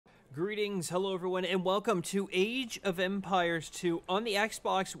Greetings, hello everyone, and welcome to Age of Empires 2 on the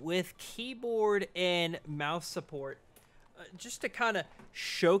Xbox with keyboard and mouse support. Just to kind of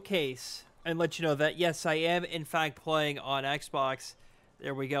showcase and let you know that yes, I am in fact playing on Xbox.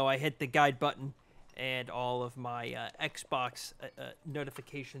 There we go, I hit the guide button and all of my Xbox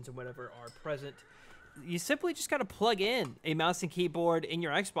notifications and whatever are present. You simply just got to plug in a mouse and keyboard in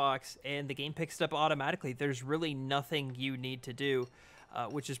your Xbox and the game picks it up automatically. There's really nothing you need to do.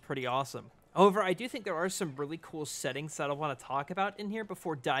 Which is pretty awesome. However, I do think there are some really cool settings that I want to talk about in here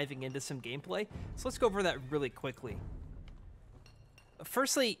before diving into some gameplay. So let's go over that really quickly.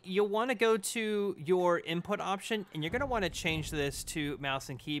 Firstly, you'll want to go to your input option, and you're going to want to change this to mouse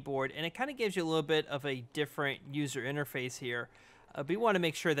and keyboard, and it kind of gives you a little bit of a different user interface here. But you want to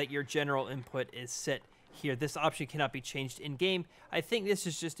make sure that your general input is set here. This option cannot be changed in-game. I think this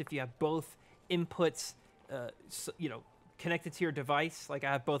is just if you have both inputs, connected to your device, like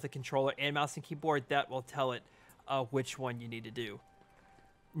I have both a controller and mouse and keyboard, that will tell it which one you need to do.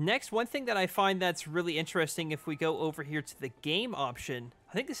 Next, one thing that I find that's really interesting, if we go over here to the game option,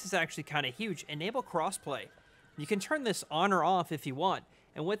 I think this is actually kind of huge. Enable crossplay. You can turn this on or off if you want,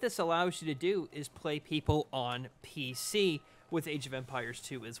 and what this allows you to do is play people on PC with Age of Empires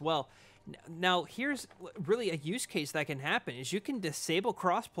 2 as well. Now, here's really a use case that can happen, is you can disable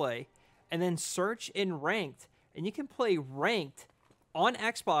crossplay and then search in ranked, and you can play ranked on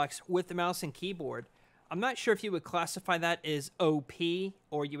Xbox with the mouse and keyboard. I'm not sure if you would classify that as OP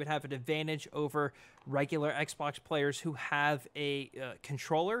or you would have an advantage over regular Xbox players who have a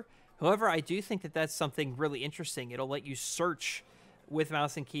controller. However, I do think that that's something really interesting. It'll let you search with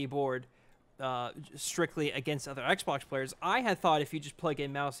mouse and keyboard strictly against other Xbox players. I had thought if you just plug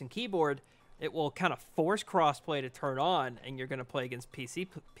in mouse and keyboard, it will kind of force crossplay to turn on and you're going to play against PC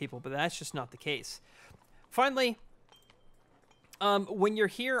people, but that's just not the case. Finally, when you're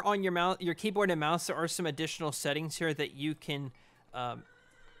here on your keyboard and mouse, there are some additional settings here that you can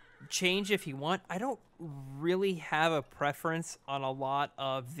change if you want. I don't really have a preference on a lot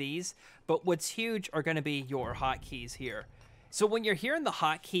of these, but what's huge are going to be your hotkeys here. So when you're here in the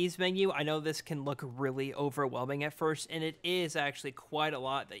hotkeys menu, I know this can look really overwhelming at first, and it is actually quite a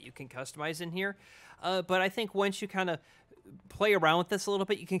lot that you can customize in here. But I think once you kind of play around with this a little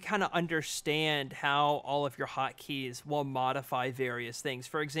bit, you can kind of understand how all of your hotkeys will modify various things.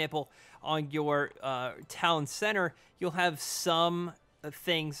 For example, on your town center, you'll have some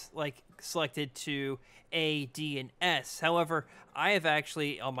things like selected to A, D, and S. However, I have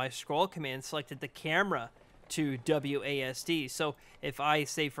actually, on my scroll command, selected the camera to WASD. So if I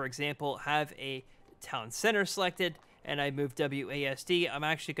say, for example, have a town center selected and I move WASD, I'm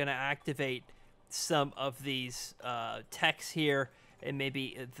actually going to activate some of these techs here and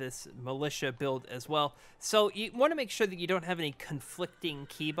maybe this militia build as well. So you want to make sure that you don't have any conflicting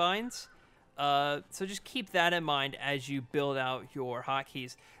keybinds. So just keep that in mind as you build out your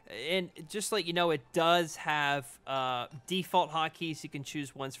hotkeys. And just to let you know, it does have default hotkeys. You can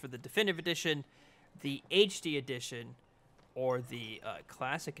choose ones for the Definitive Edition, the HD Edition, or the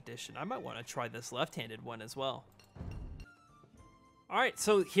Classic Edition. I might want to try this left-handed one as well. All right,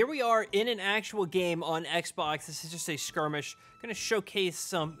 so here we are in an actual game on Xbox. This is just a skirmish. I'm going to showcase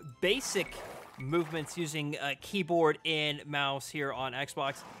some basic movements using keyboard and mouse here on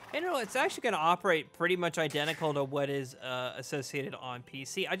Xbox. And it's actually going to operate pretty much identical to what is associated on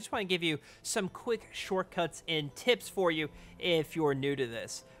PC. I just want to give you some quick shortcuts and tips for you if you're new to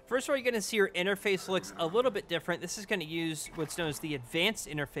this. First of all, you're going to see your interface looks a little bit different. This is going to use what's known as the advanced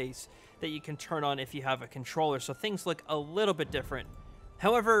interface that you can turn on if you have a controller. So things look a little bit different.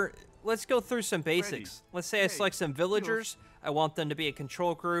 However, let's go through some basics. Let's say I select some villagers. I want them to be a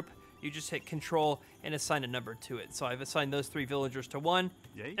control group. You just hit control and assign a number to it. So I've assigned those 3 villagers to 1.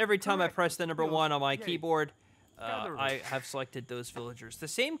 Every time I press the number 1 on my keyboard, I have selected those villagers. The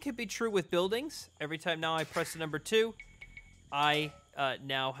same could be true with buildings. Every time now I press the number 2, I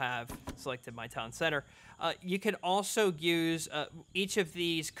now have selected my town center. You can also use each of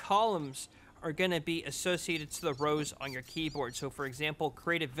these columns are going to be associated to the rows on your keyboard. So for example,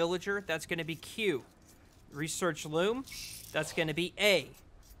 create a villager, that's going to be Q. Research loom, that's going to be A.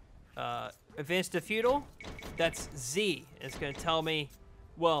 Advance to feudal, that's Z. It's going to tell me,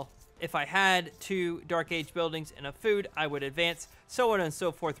 well, if I had 2 Dark Age buildings and a food, I would advance, so on and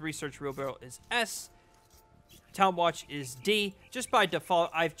so forth. Research real barrel is S. Town watch is D. Just by default,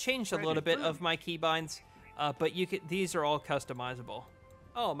 I've changed a little bit of my keybinds, but these are all customizable.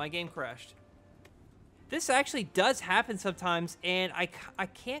 Oh, my game crashed. This actually does happen sometimes, and I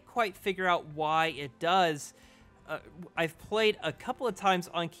can't quite figure out why it does. I've played a couple of times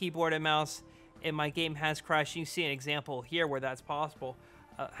on keyboard and mouse, and my game has crashed. You see an example here where that's possible.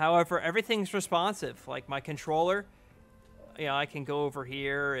 However, everything's responsive. Like my controller, you know, I can go over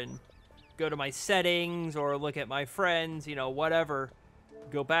here and go to my settings or look at my friends, you know, whatever.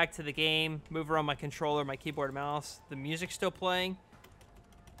 Go back to the game, move around my controller, my keyboard and mouse. The music's still playing.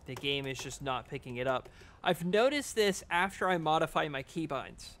 The game is just not picking it up. I've noticed this after I modify my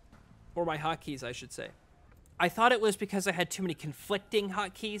keybinds, or my hotkeys, I should say. I thought it was because I had too many conflicting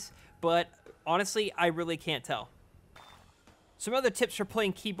hotkeys, but honestly, I really can't tell. Some other tips for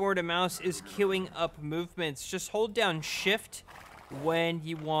playing keyboard and mouse is queuing up movements. Just hold down Shift when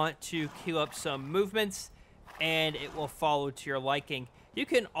you want to queue up some movements, and it will follow to your liking. You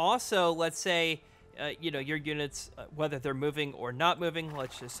can also, let's say, you know, your units, whether they're moving or not moving.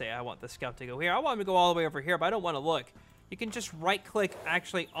 Let's just say I want the scout to go here. I want him to go all the way over here, but I don't want to look. You can just right-click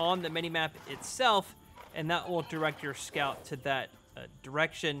actually on the minimap itself, and that will direct your scout to that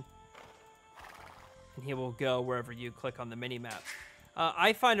direction, and he will go wherever you click on the minimap.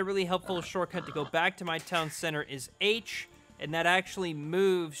 I find a really helpful shortcut to go back to my town center is H, and that actually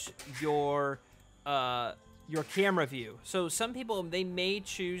moves your camera view. So some people, they may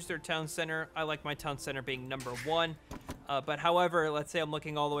choose their town center. I like my town center being number 1. But however, let's say I'm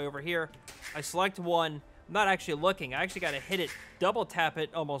looking all the way over here. I select one. I'm not actually looking. I actually got to hit it, double tap it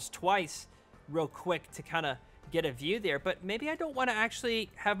almost twice real quick to kind of get a view there. But maybe I don't want to actually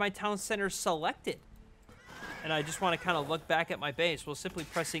have my town center selected, and I just want to kind of look back at my base. Well, simply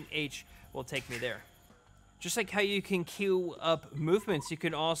pressing H will take me there. Just like how you can queue up movements, you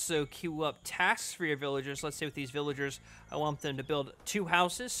can also queue up tasks for your villagers. Let's say with these villagers, I want them to build 2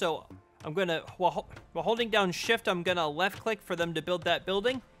 houses. So I'm going to, while holding down Shift, I'm going to left-click for them to build that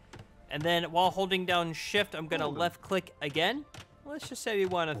building. And then while holding down Shift, I'm going to left-click again. Let's just say we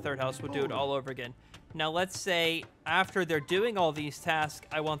want a 3rd house. We'll do it all over again. Now, let's say after they're doing all these tasks,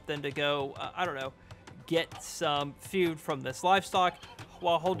 I want them to go, I don't know, get some food from this livestock.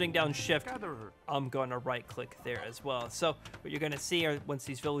 While holding down Shift, I'm going to right-click there as well. So what you're going to see are once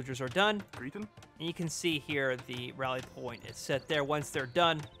these villagers are done, and you can see here the rally point is set there. Once they're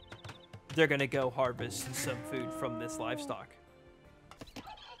done, they're going to go harvest some food from this livestock.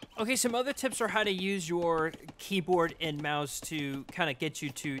 Okay, some other tips are how to use your keyboard and mouse to kind of get you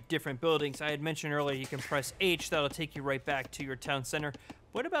to different buildings. I had mentioned earlier you can press H. That'll take you right back to your town center.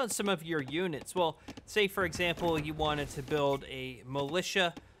 What about some of your units? Well, say, for example, you wanted to build a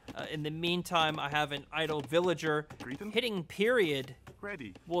militia. In the meantime, I have an idle villager. Hitting period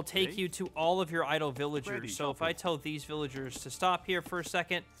will take you to all of your idle villagers. So if I tell these villagers to stop here for a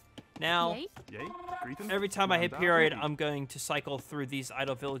second, now, every time I hit period, I'm going to cycle through these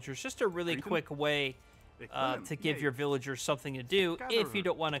idle villagers. Just a really quick way to give your villagers something to do if you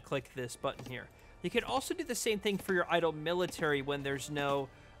don't want to click this button here. You can also do the same thing for your idle military when there's no...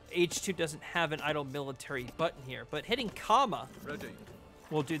 H2 doesn't have an idle military button here, but hitting comma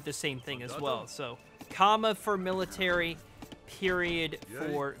will do the same thing as well. So, comma for military, period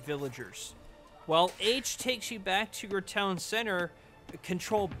for villagers. While H takes you back to your town center,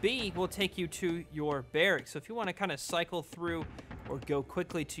 Control B will take you to your barracks. So if you want to kind of cycle through or go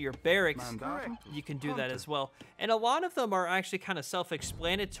quickly to your barracks, you can do that as well. And a lot of them are actually kind of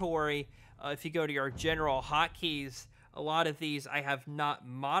self-explanatory. If you go to your general hotkeys, a lot of these I have not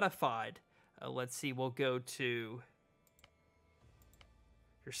modified. Let's see, we'll go to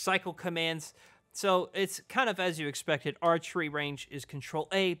your cycle commands. So it's kind of as you expected. Archery range is Control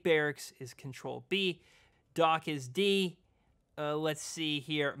A, barracks is Control B, dock is D. Let's see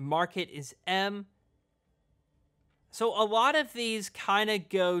here, market is M. So a lot of these kind of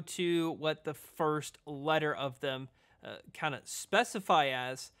go to what the first letter of them kind of specify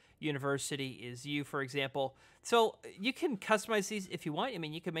as. University is U, for example. So you can customize these if you want. I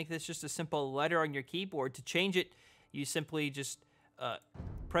mean, you can make this just a simple letter on your keyboard. To change it, you simply just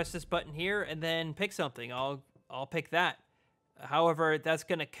press this button here and then pick something. I'll pick that. However, that's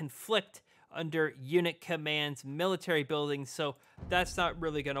going to conflict under unit commands, military buildings, so that's not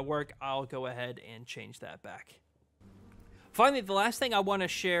really going to work. I'll go ahead and change that back. Finally, the last thing I want to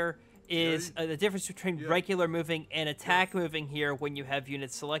share is the difference between regular moving and attack moving here when you have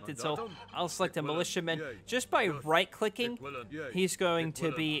units selected. So I'll select a militiaman. Just by right-clicking, he's going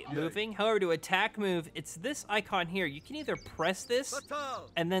to be moving. However, to attack move, it's this icon here. You can either press this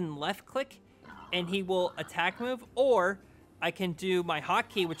and then left-click, and he will attack move, or I can do my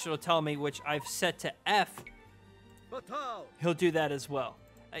hotkey, which will tell me, which I've set to F. He'll do that as well.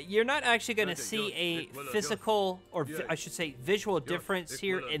 You're not actually going to see a physical, or I should say visual difference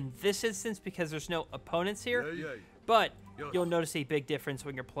here in this instance because there's no opponents here, but you'll notice a big difference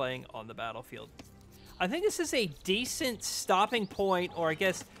when you're playing on the battlefield. I think this is a decent stopping point, or I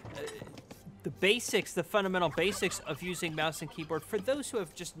guess the basics, the fundamental basics of using mouse and keyboard for those who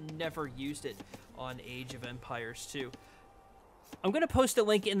have just never used it on Age of Empires 2. I'm going to post a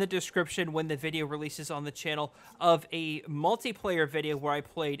link in the description when the video releases on the channel of a multiplayer video where I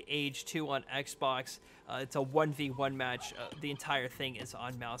played Age 2 on Xbox. It's a 1v1 match. The entire thing is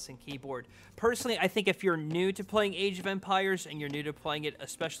on mouse and keyboard. Personally, I think if you're new to playing Age of Empires and you're new to playing it,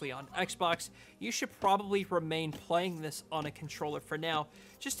 especially on Xbox, you should probably remain playing this on a controller for now,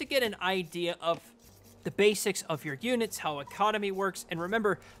 just to get an idea of the basics of your units, how economy works, and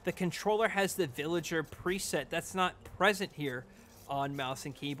remember, the controller has the villager preset that's not present here on mouse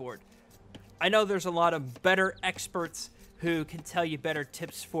and keyboard. I know there's a lot of better experts who can tell you better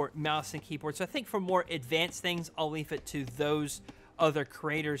tips for mouse and keyboard, so I think for more advanced things, I'll leave it to those other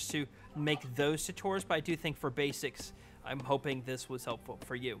creators to make those tutorials, but I do think for basics, I'm hoping this was helpful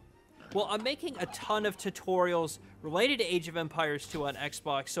for you. Well, I'm making a ton of tutorials related to Age of Empires 2 on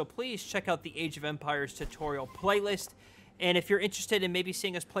Xbox, so please check out the Age of Empires tutorial playlist. And if you're interested in maybe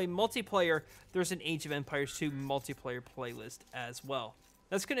seeing us play multiplayer, there's an Age of Empires 2 multiplayer playlist as well.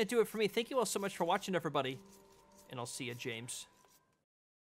 That's going to do it for me. Thank you all so much for watching, everybody. And I'll see you, James.